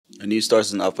A new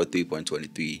Stars and Alpha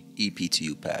 3.23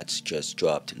 EPTU patch just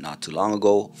dropped not too long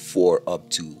ago for up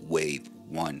to Wave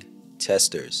 1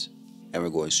 testers. And we're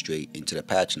going straight into the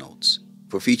patch notes.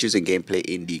 For features and gameplay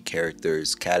in the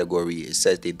characters category, it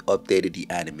says they've updated the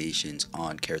animations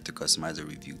on character customizer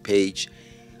review page.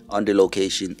 Under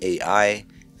location AI,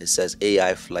 it says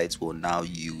AI flights will now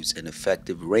use an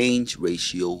effective range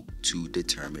ratio to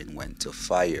determine when to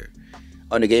fire.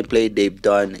 On the gameplay, they've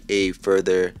done a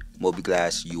further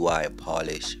mobiGlas UI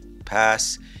polish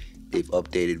pass. They've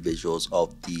updated visuals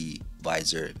of the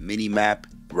visor minimap,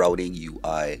 routing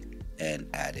UI, and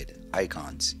added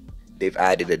icons. They've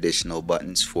added additional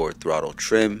buttons for throttle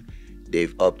trim.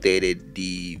 They've updated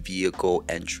the vehicle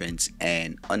entrance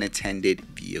and unattended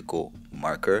vehicle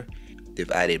marker.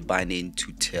 They've added binding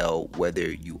to tell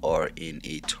whether you are in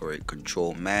a turret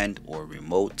control manned or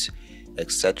remote,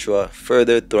 etc.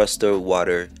 Further thruster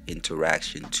water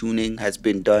interaction tuning has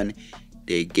been done.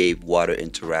 They gave water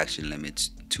interaction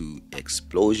limits to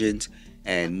explosions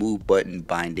and move button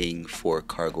binding for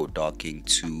cargo docking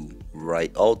to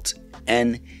right alt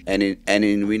N, and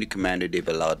in Arena Commander they've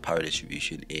allowed power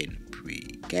distribution in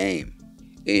pre-game.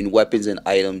 In weapons and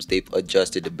items, they've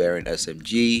adjusted the Baron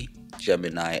SMG,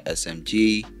 Gemini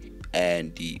SMG,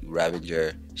 and the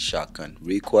Ravager shotgun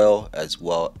recoil, as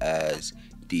well as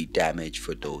the damage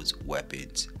for those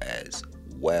weapons as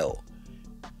well.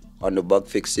 On the bug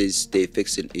fixes, they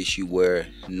fixed an issue where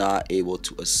not able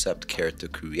to accept character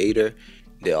creator.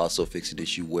 They also fixed an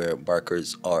issue where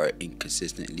markers are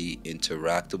inconsistently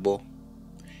interactable.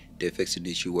 They fixed an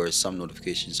issue where some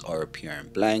notifications are appearing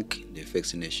blank. They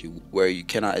fixed an issue where you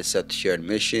cannot accept shared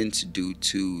missions due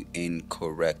to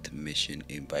incorrect mission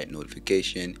invite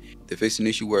notification. They fixed an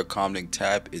issue where comlink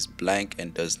tab is blank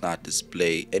and does not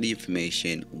display any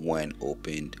information when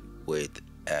opened with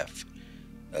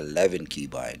F11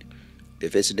 keybind. They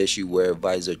fixed an issue where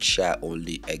visor chat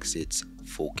only exits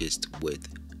focused with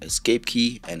escape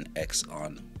key and X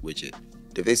on widget.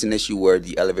 They fixed an issue where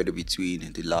the elevator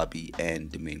between the lobby and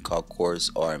the main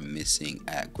concourse are missing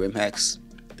at Grimhex.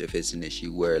 They fixed an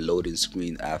issue where loading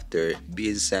screen after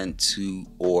being sent to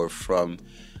or from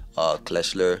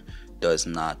Kleshler does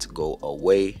not go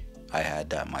away. I had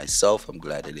that myself. I'm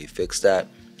glad that they fixed that.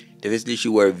 They fixed an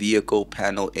issue where vehicle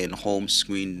panel in home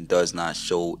screen does not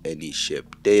show any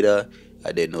ship data.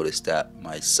 I did notice that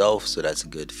myself, so that's a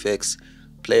good fix.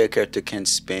 Player character can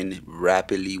spin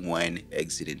rapidly when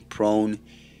exiting prone.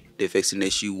 They fixed an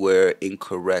issue where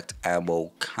incorrect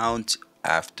ammo count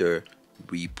after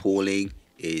repulling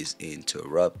is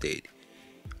interrupted.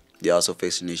 They also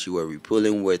fixed an issue where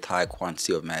repulling with high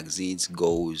quantity of magazines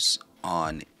goes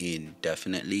on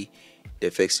indefinitely. They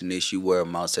fixed an issue where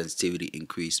mouse sensitivity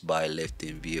increased by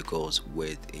lifting vehicles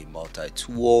with a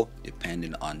multi-tool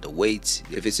depending on the weight.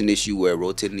 They fixed an issue where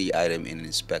rotating the item in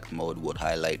inspect mode would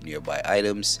highlight nearby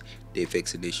items. They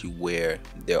fixed an issue where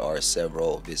there are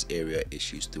several this area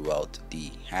issues throughout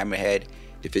the hammerhead.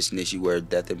 They fixed an issue where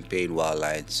death and pain while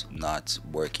lines not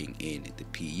working in the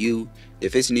PU. They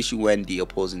fixed an issue when the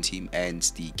opposing team ends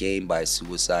the game by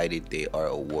suicide if they are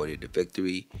awarded the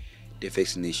victory. They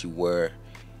fixed an issue where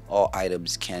all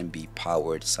items can be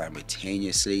powered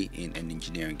simultaneously in an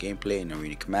engineering gameplay in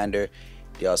Arena Commander.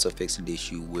 They also fixed an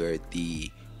issue where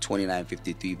the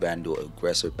 2953 Vandal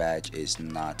Aggressor badge is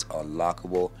not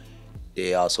unlockable.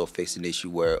 They also fixed an issue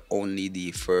where only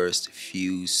the first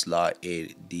fuse slot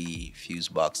in the fuse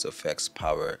box affects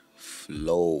power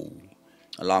flow.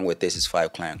 Along with this is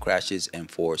 5 client crashes and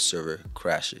 4 server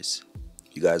crashes.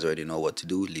 You guys already know what to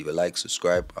do. Leave a like,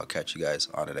 subscribe. I'll catch you guys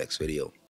on the next video.